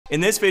In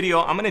this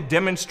video, I'm going to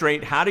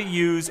demonstrate how to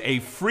use a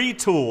free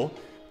tool,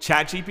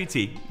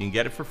 ChatGPT, you can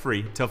get it for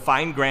free, to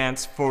find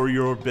grants for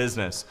your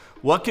business.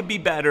 What could be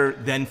better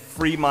than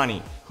free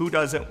money? Who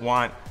doesn't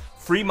want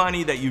free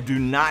money that you do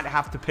not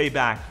have to pay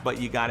back, but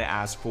you got to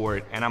ask for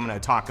it? And I'm going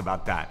to talk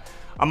about that.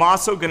 I'm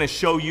also going to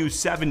show you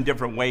 7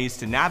 different ways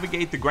to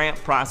navigate the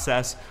grant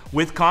process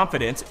with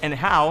confidence and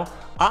how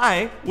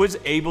I was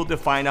able to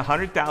find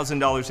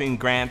 $100,000 in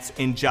grants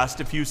in just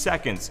a few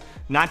seconds.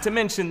 Not to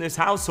mention this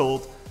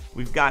household,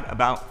 we've got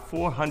about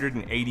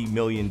 $480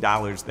 million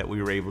that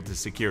we were able to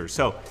secure.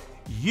 So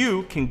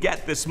you can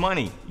get this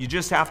money. You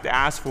just have to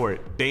ask for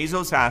it.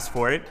 Bezos asked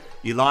for it.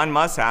 Elon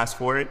Musk asked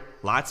for it.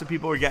 Lots of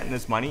people are getting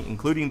this money,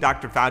 including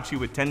Dr. Fauci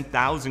with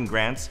 10,000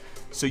 grants.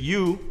 So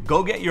you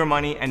go get your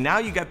money, and now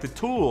you got the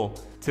tool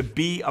to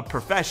be a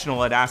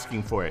professional at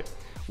asking for it.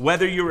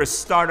 Whether you're a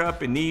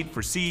startup in need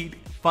for seed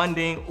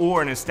funding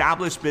or an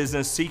established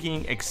business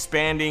seeking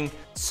expanding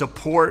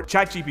support,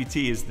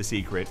 ChatGPT is the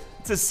secret.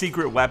 It's a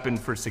secret weapon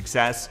for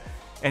success.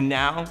 And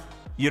now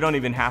you don't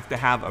even have to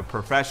have a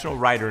professional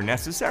writer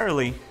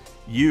necessarily.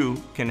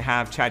 You can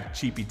have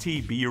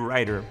ChatGPT be your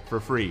writer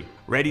for free.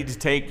 Ready to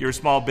take your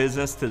small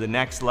business to the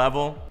next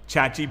level?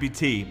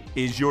 ChatGPT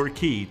is your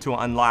key to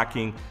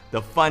unlocking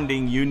the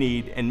funding you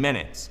need in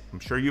minutes. I'm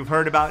sure you've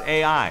heard about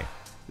AI.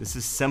 This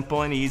is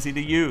simple and easy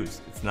to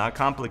use. It's not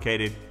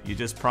complicated, you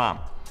just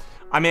prompt.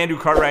 I'm Andrew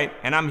Cartwright,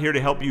 and I'm here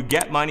to help you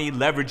get money,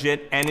 leverage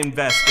it, and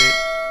invest it.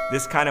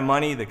 This kind of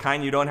money, the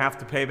kind you don't have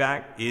to pay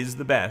back, is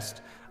the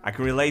best. I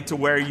can relate to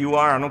where you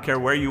are. I don't care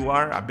where you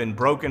are. I've been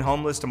broke and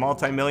homeless to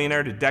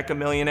multimillionaire to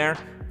decamillionaire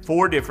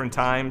 4 different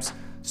times.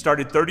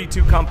 Started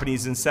 32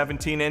 companies in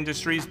 17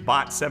 industries,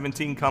 bought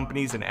 17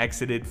 companies and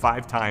exited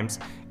 5 times,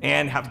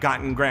 and have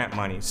gotten grant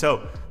money.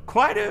 So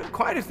quite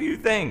a few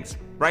things.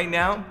 Right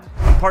now,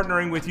 I'm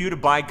partnering with you to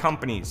buy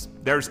companies.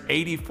 There's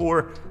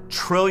 $84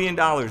 trillion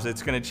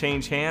that's gonna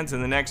change hands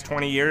in the next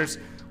 20 years.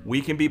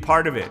 We can be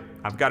part of it.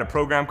 I've got a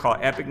program called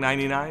Epic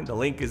 99. The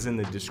link is in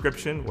the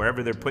description,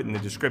 wherever they're putting the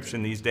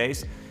description these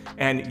days.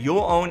 And you'll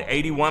own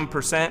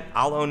 81%,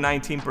 I'll own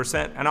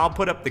 19%, and I'll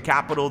put up the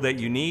capital that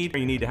you need.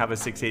 You need to have a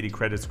 680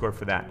 credit score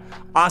for that.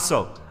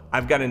 Also,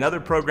 I've got another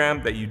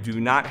program that you do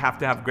not have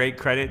to have great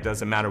credit.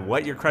 Doesn't matter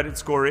what your credit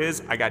score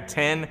is. I got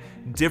 10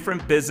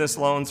 different business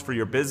loans for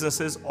your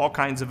businesses, all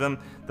kinds of them.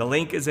 The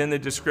link is in the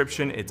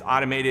description. It's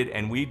automated,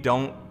 and we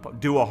don't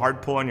do a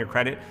hard pull on your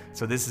credit.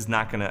 So this is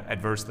not gonna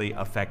adversely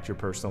affect your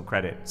personal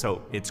credit.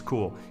 So it's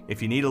cool.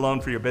 If you need a loan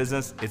for your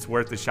business, it's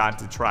worth a shot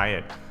to try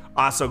it.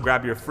 Also,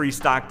 grab your free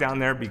stock down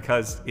there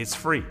because it's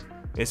free.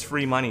 It's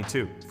free money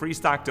too. Free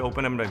stock to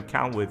open up an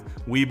account with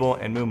Webull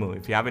and Moomoo.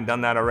 If you haven't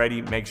done that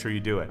already, make sure you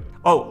do it.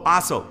 Oh,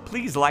 also,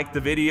 please like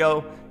the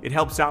video. It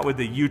helps out with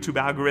the YouTube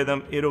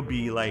algorithm. It'll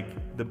be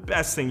like the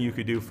best thing you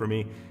could do for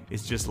me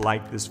is just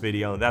like this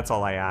video. That's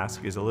all I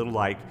ask, is a little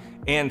like,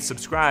 and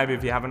subscribe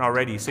if you haven't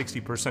already.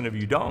 60% of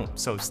you don't,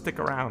 so stick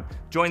around.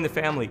 Join the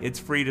family, it's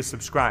free to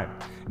subscribe.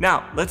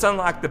 Now, let's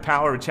unlock the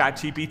power of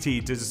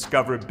ChatGPT to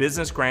discover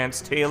business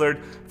grants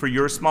tailored for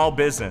your small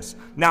business.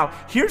 Now,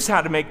 here's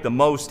how to make the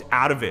most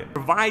out of it.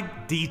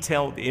 Provide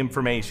detailed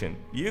information.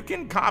 You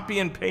can copy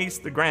and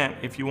paste the grant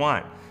if you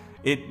want.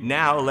 It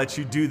now lets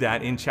you do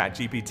that in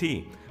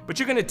ChatGPT. But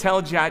you're gonna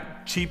tell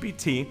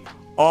ChatGPT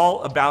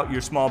all about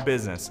your small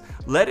business.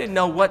 Let it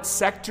know what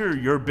sector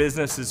your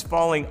business is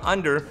falling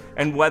under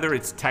and whether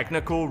it's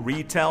technical,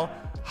 retail,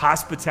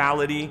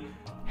 hospitality,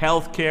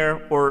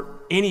 healthcare, or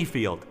any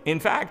field. In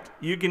fact,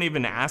 you can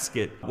even ask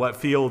it what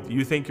field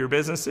you think your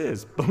business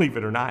is. Believe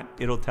it or not,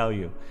 it'll tell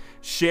you.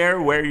 Share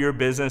where your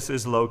business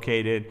is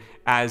located,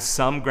 as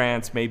some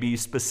grants may be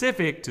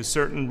specific to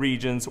certain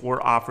regions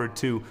or offered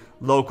to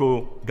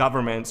local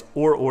governments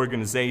or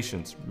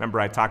organizations. Remember,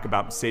 I talk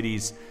about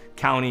cities,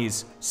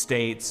 counties,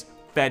 states,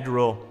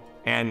 federal,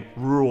 and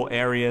rural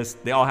areas.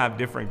 They all have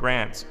different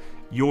grants.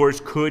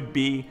 Yours could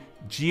be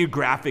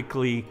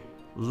geographically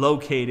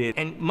located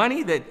and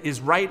money that is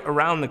right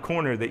around the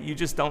corner that you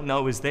just don't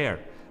know is there.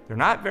 They're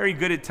not very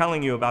good at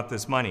telling you about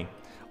this money.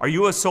 Are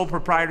you a sole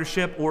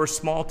proprietorship or a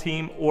small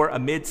team or a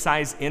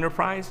mid-sized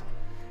enterprise?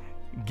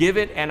 Give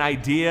it an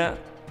idea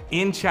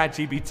in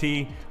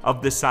ChatGPT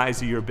of the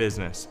size of your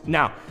business.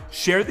 Now,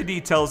 share the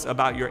details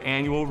about your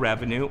annual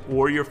revenue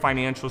or your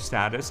financial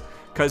status,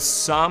 because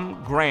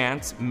some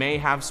grants may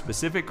have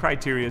specific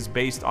criteria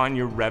based on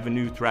your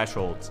revenue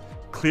thresholds.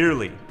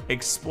 Clearly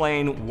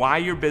explain why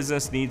your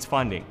business needs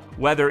funding,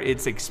 whether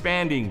it's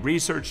expanding,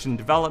 research and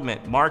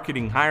development,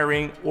 marketing,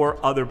 hiring,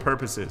 or other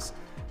purposes.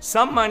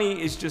 Some money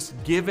is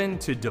just given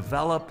to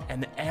develop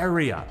an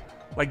area,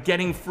 like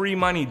getting free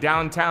money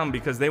downtown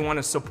because they want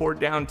to support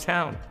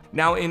downtown.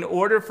 Now, in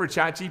order for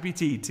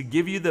ChatGPT to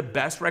give you the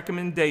best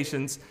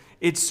recommendations,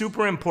 it's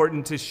super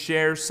important to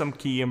share some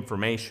key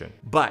information.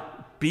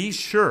 But be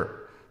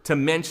sure to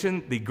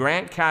mention the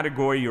grant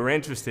category you're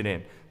interested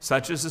in,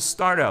 such as a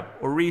startup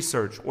or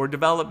research or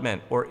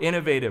development or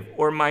innovative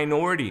or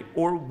minority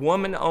or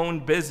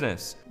woman-owned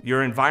business,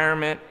 your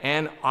environment,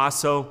 and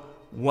also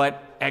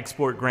what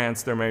export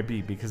grants there may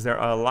be, because there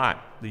are a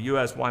lot. The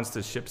US wants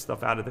to ship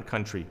stuff out of the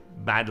country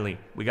badly.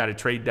 We got a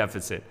trade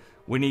deficit.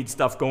 We need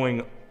stuff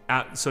going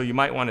out, so you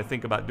might want to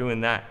think about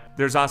doing that.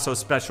 There's also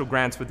special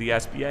grants with the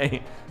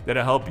SBA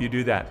that'll help you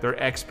do that.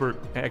 They're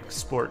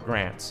export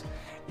grants.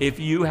 If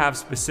you have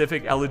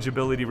specific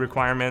eligibility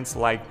requirements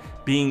like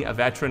being a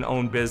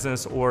veteran-owned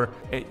business or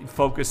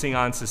focusing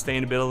on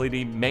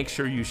sustainability, make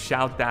sure you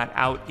shout that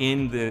out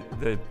in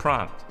the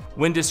prompt.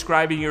 When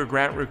describing your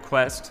grant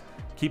request,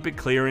 keep it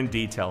clear and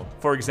detailed.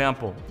 For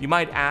example, you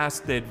might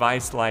ask the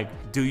advice like,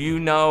 do you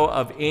know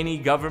of any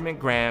government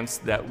grants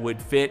that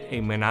would fit a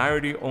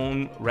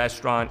minority-owned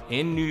restaurant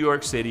in New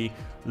York City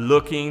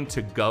looking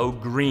to go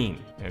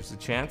green? There's a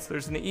chance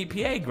there's an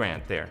EPA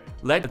grant there.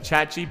 Let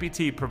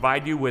ChatGPT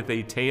provide you with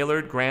a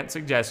tailored grant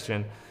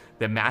suggestion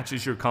that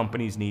matches your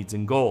company's needs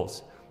and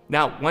goals.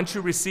 Now, once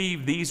you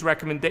receive these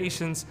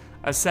recommendations,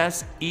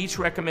 assess each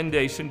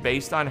recommendation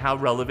based on how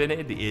relevant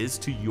it is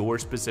to your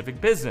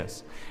specific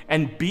business.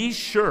 And be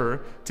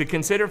sure to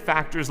consider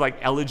factors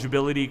like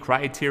eligibility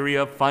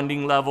criteria,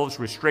 funding levels,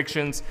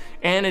 restrictions,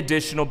 and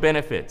additional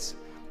benefits.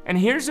 And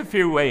here's a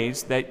few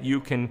ways that you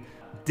can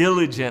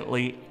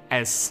diligently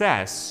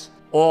assess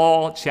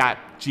all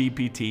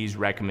ChatGPT's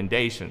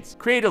recommendations.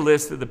 Create a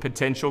list of the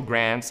potential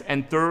grants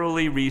and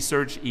thoroughly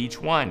research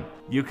each one.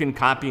 You can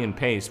copy and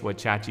paste what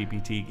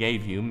ChatGPT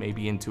gave you,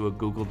 maybe into a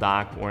Google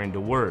Doc or into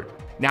Word.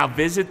 Now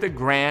visit the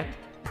grant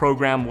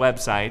program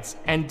websites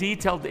and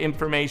detailed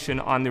information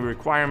on the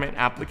requirement,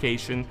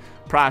 application,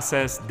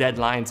 process,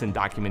 deadlines, and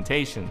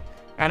documentation.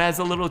 And as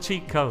a little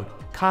cheat code,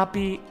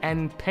 copy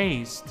and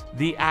paste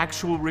the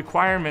actual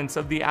requirements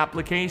of the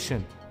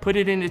application. Put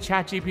it into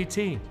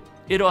ChatGPT.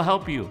 It'll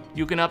help you.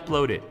 You can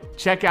upload it.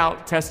 Check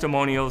out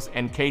testimonials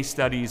and case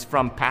studies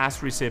from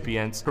past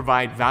recipients.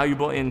 Provide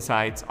valuable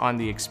insights on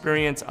the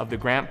experience of the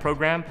grant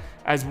program,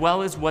 as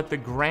well as what the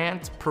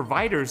grant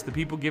providers, the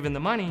people giving the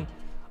money,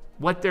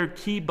 what their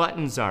key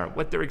buttons are,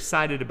 what they're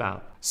excited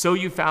about. So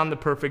you found the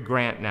perfect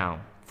grant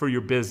now for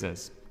your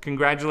business.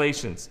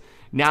 Congratulations.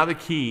 Now the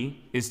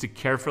key is to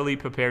carefully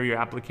prepare your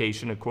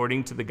application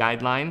according to the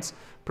guidelines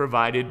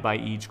provided by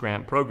each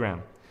grant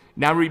program.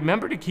 Now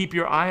remember to keep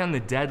your eye on the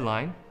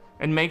deadline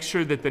and make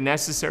sure that the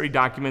necessary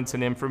documents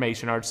and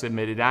information are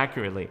submitted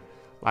accurately.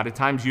 A lot of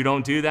times you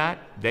don't do that.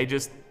 They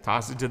just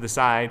toss it to the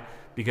side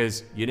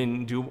because you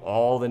didn't do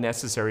all the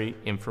necessary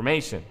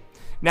information.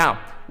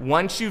 Now,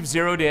 once you've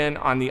zeroed in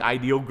on the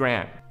ideal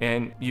grant,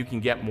 and you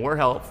can get more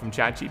help from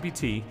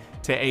ChatGPT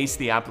to ace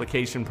the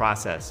application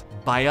process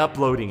by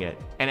uploading it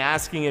and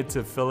asking it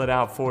to fill it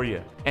out for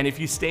you. And if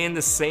you stay in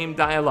the same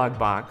dialog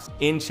box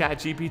in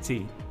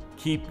ChatGPT,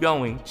 keep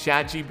going,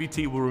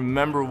 ChatGPT will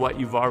remember what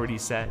you've already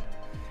said.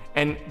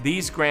 And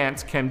these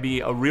grants can be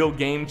a real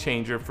game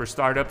changer for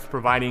startups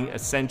providing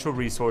essential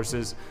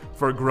resources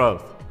for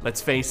growth. Let's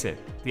face it,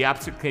 the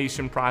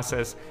application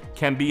process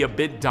can be a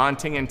bit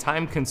daunting and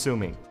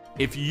time-consuming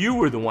if you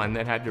were the one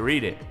that had to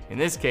read it. In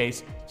this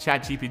case,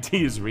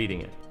 ChatGPT is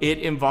reading it. It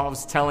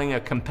involves telling a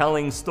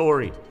compelling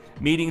story,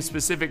 meeting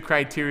specific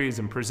criteria,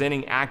 and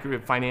presenting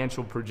accurate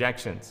financial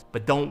projections.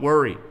 But don't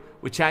worry.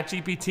 With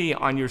ChatGPT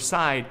on your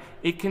side,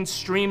 it can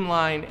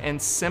streamline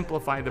and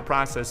simplify the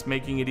process,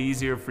 making it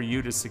easier for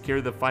you to secure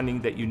the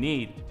funding that you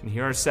need. And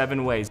here are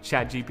 7 ways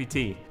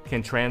ChatGPT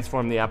can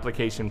transform the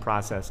application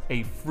process,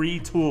 a free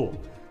tool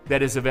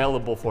that is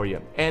available for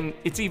you. And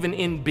it's even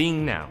in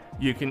Bing now.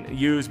 You can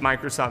use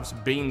Microsoft's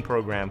Bing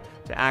program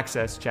to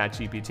access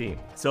ChatGPT.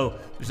 So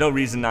there's no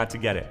reason not to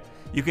get it.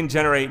 You can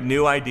generate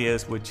new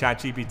ideas with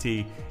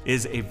ChatGPT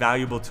is a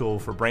valuable tool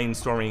for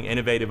brainstorming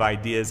innovative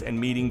ideas and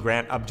meeting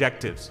grant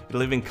objectives.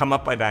 It'll even come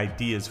up with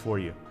ideas for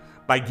you.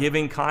 By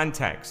giving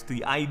context,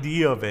 the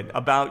idea of it,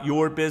 about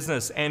your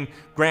business and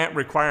grant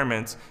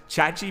requirements,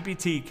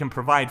 ChatGPT can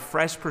provide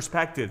fresh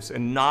perspectives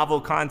and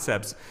novel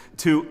concepts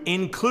to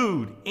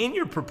include in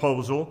your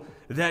proposal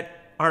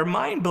that are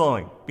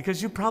mind-blowing because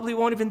you probably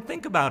won't even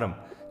think about them.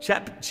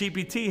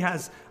 ChatGPT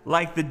has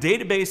like the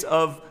database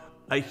of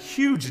a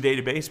huge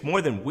database,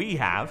 more than we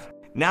have.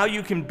 Now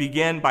you can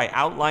begin by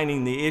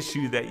outlining the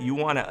issue that you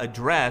want to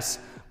address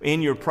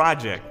in your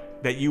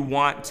project that you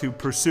want to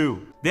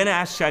pursue. Then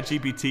ask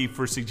ChatGPT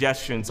for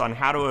suggestions on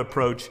how to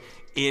approach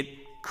it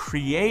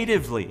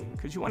creatively,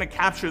 because you want to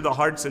capture the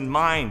hearts and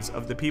minds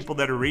of the people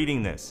that are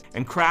reading this.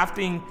 And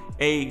crafting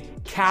a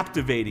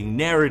captivating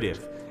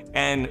narrative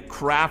and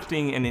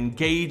crafting an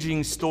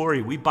engaging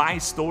story. We buy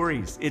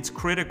stories. It's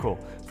critical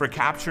for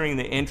capturing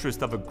the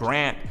interest of a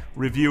grant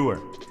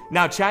reviewer.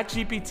 Now,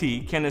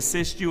 ChatGPT can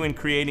assist you in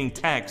creating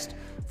text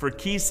for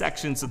key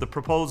sections of the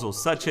proposal,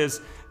 such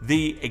as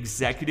the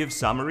executive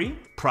summary,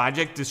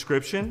 project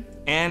description,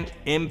 and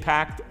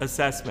impact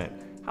assessment.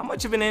 How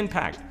much of an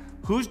impact?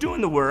 Who's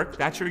doing the work?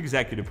 That's your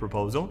executive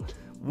proposal.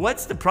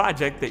 What's the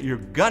project that you're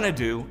gonna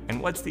do,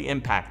 and what's the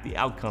impact, the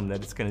outcome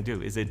that it's gonna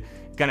do? Is it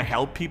gonna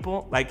help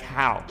people? Like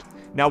how?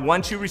 Now,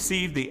 once you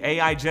receive the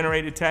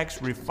AI-generated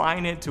text,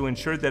 refine it to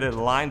ensure that it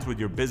aligns with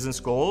your business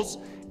goals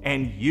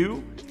and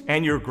you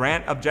and your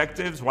grant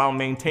objectives while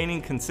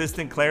maintaining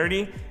consistent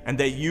clarity and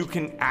that you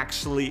can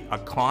actually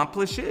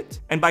accomplish it.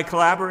 And by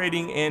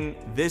collaborating in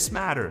this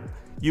matter,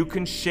 you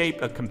can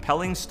shape a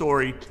compelling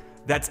story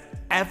that's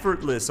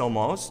effortless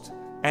almost,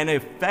 and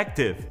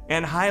effective,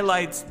 and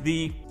highlights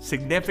the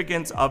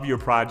significance of your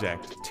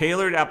project.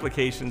 Tailored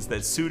applications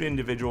that suit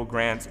individual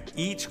grants.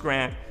 Each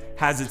grant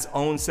has its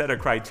own set of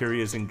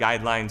criteria and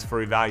guidelines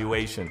for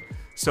evaluation.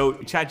 So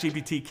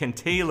ChatGPT can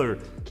tailor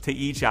to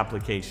each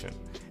application.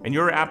 And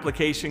your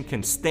application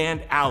can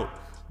stand out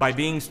by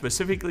being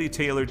specifically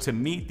tailored to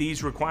meet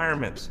these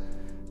requirements.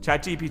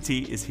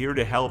 ChatGPT is here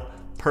to help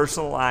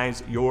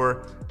personalize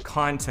your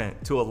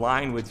content to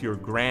align with your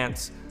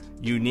grant's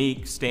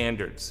unique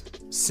standards.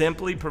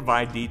 Simply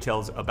provide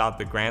details about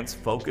the grant's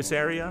focus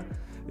area,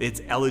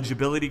 its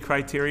eligibility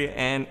criteria,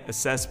 and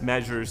assess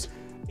measures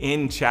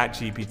in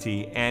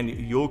ChatGPT, and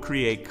you'll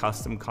create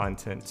custom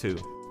content too.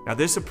 Now,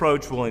 this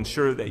approach will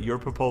ensure that your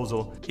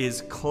proposal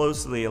is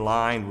closely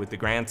aligned with the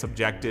grant's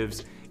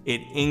objectives. It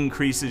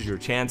increases your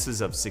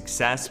chances of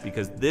success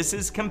because this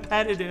is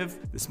competitive.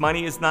 This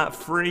money is not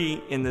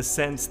free in the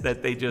sense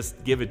that they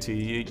just give it to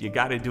you. You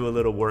got to do a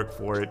little work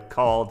for it,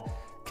 called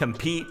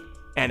compete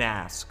and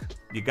ask.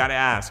 You got to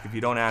ask. If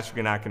you don't ask,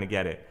 you're not going to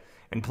get it.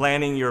 And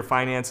planning your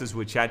finances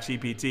with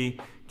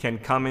ChatGPT can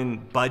come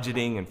in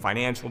budgeting and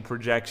financial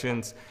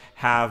projections.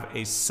 Have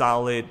a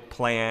solid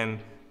plan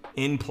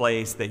in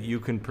place that you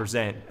can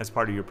present as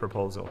part of your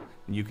proposal.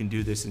 And you can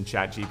do this in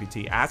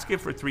ChatGPT. Ask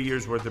it for 3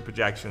 years worth of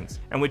projections.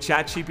 And with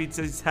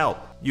ChatGPT's help,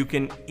 you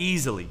can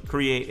easily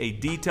create a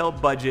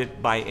detailed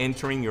budget by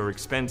entering your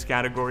expense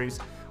categories,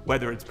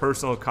 whether it's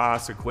personal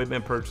costs,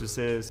 equipment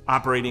purchases,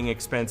 operating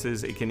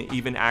expenses. It can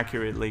even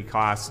accurately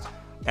cost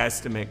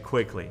estimate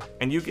quickly.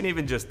 And you can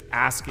even just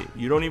ask it.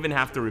 You don't even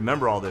have to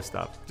remember all this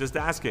stuff. Just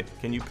ask it,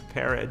 can you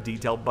prepare a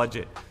detailed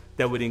budget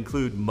that would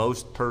include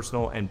most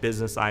personal and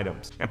business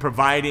items? And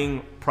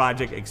providing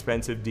project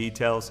expensive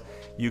details,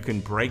 you can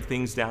break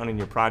things down in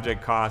your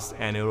project costs,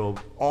 and it'll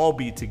all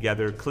be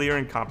together, clear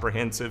and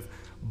comprehensive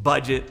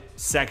budget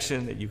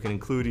section that you can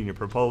include in your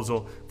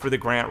proposal for the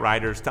grant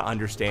writers to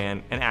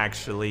understand and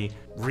actually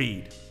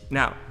read.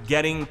 Now,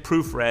 getting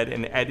proofread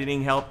and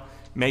editing help.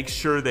 Make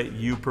sure that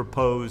you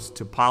propose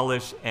to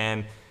polish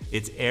and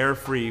it's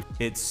error-free.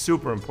 It's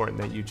super important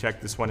that you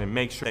check this one and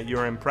make sure that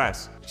you're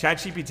impressed.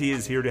 ChatGPT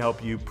is here to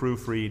help you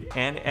proofread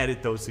and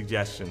edit those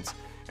suggestions.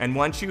 And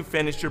once you've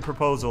finished your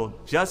proposal,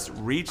 just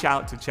reach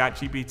out to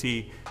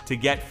ChatGPT to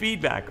get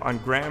feedback on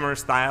grammar,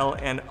 style,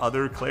 and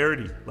other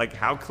clarity. Like,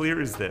 how clear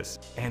is this?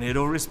 And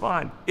it'll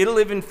respond. It'll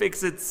even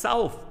fix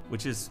itself,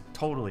 which is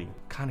totally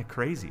kind of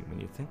crazy when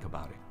you think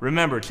about it.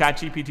 Remember,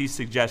 ChatGPT's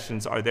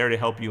suggestions are there to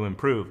help you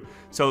improve.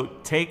 So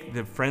take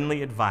the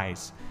friendly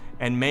advice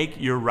and make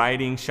your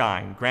writing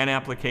shine. Grant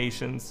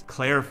applications,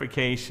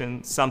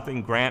 clarification,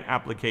 something grant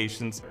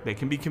applications, they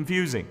can be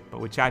confusing, but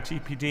with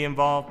ChatGPT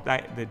involved,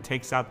 that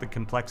takes out the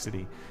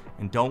complexity.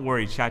 And don't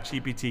worry,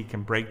 ChatGPT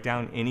can break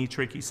down any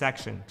tricky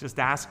section. Just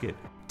ask it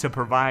to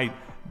provide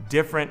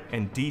different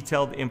and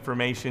detailed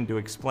information to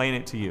explain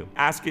it to you.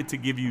 Ask it to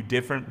give you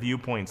different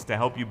viewpoints to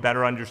help you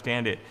better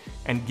understand it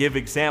and give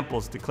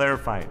examples to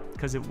clarify it,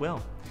 because it will.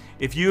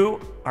 If you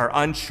are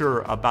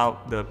unsure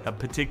about a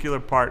particular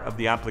part of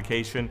the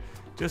application,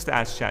 just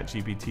ask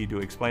ChatGPT to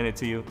explain it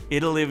to you.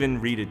 It'll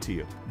even read it to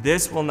you.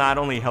 This will not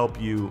only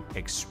help you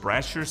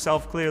express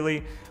yourself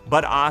clearly,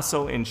 but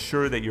also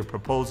ensure that your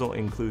proposal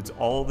includes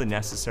all the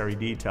necessary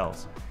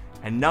details.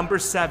 And number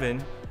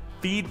 7,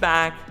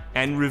 feedback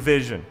and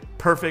revision.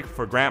 Perfect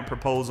for grant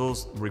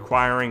proposals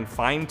requiring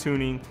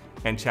fine-tuning,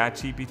 and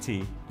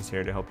ChatGPT is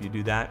here to help you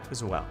do that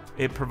as well.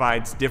 It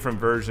provides different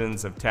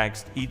versions of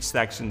text, each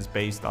section's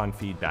based on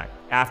feedback.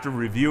 After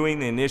reviewing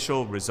the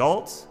initial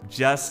results,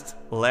 just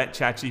let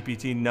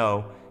ChatGPT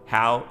know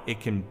how it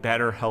can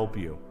better help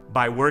you.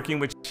 By working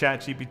with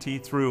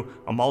ChatGPT through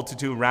a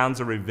multitude of rounds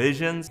of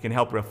revisions, it can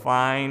help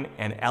refine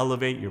and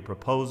elevate your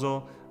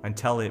proposal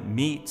until it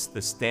meets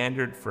the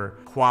standard for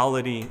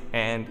quality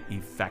and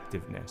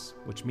effectiveness,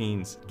 which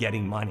means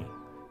getting money.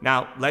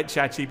 Now, let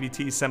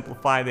ChatGPT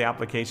simplify the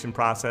application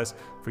process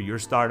for your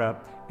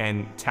startup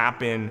and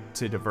tap in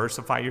to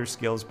diversify your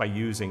skills by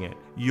using it.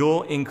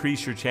 You'll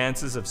increase your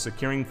chances of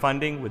securing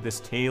funding with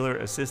this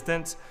tailored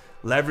assistance.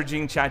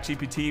 Leveraging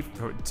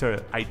ChatGPT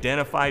to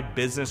identify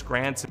business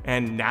grants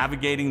and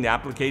navigating the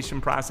application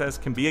process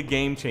can be a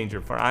game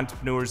changer for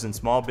entrepreneurs and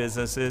small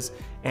businesses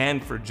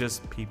and for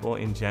just people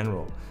in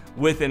general.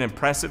 With an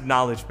impressive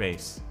knowledge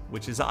base,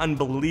 which is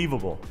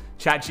unbelievable,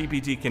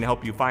 ChatGPT can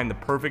help you find the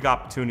perfect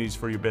opportunities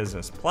for your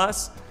business.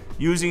 Plus,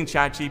 using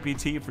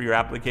ChatGPT for your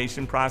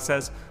application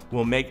process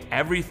will make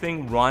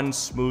everything run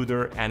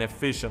smoother and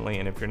efficiently.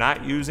 And if you're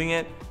not using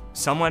it,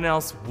 someone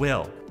else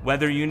will.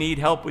 Whether you need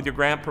help with your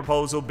grant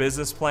proposal,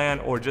 business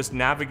plan, or just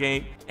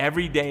navigate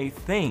everyday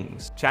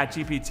things,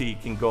 ChatGPT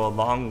can go a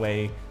long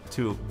way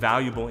to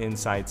valuable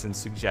insights and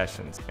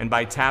suggestions. And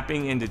by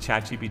tapping into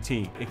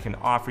ChatGPT, it can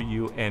offer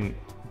you and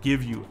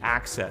give you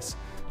access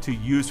to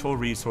useful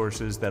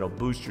resources that'll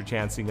boost your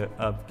chances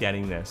of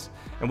getting this.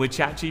 And with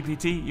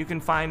ChatGPT, you can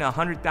find a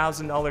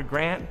 $100,000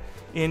 grant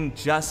in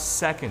just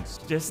seconds.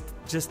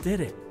 Just did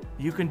it.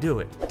 You can do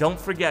it. Don't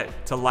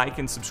forget to like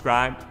and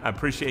subscribe. I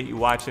appreciate you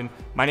watching.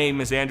 My name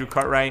is Andrew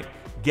Cartwright.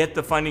 get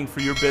the funding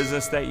for your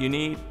business that you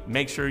need,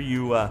 make sure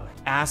you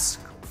ask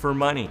for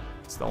money.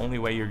 It's the only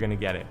way you're gonna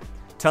get it.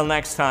 Till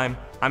next time,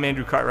 I'm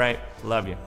Andrew Cartwright. Love you.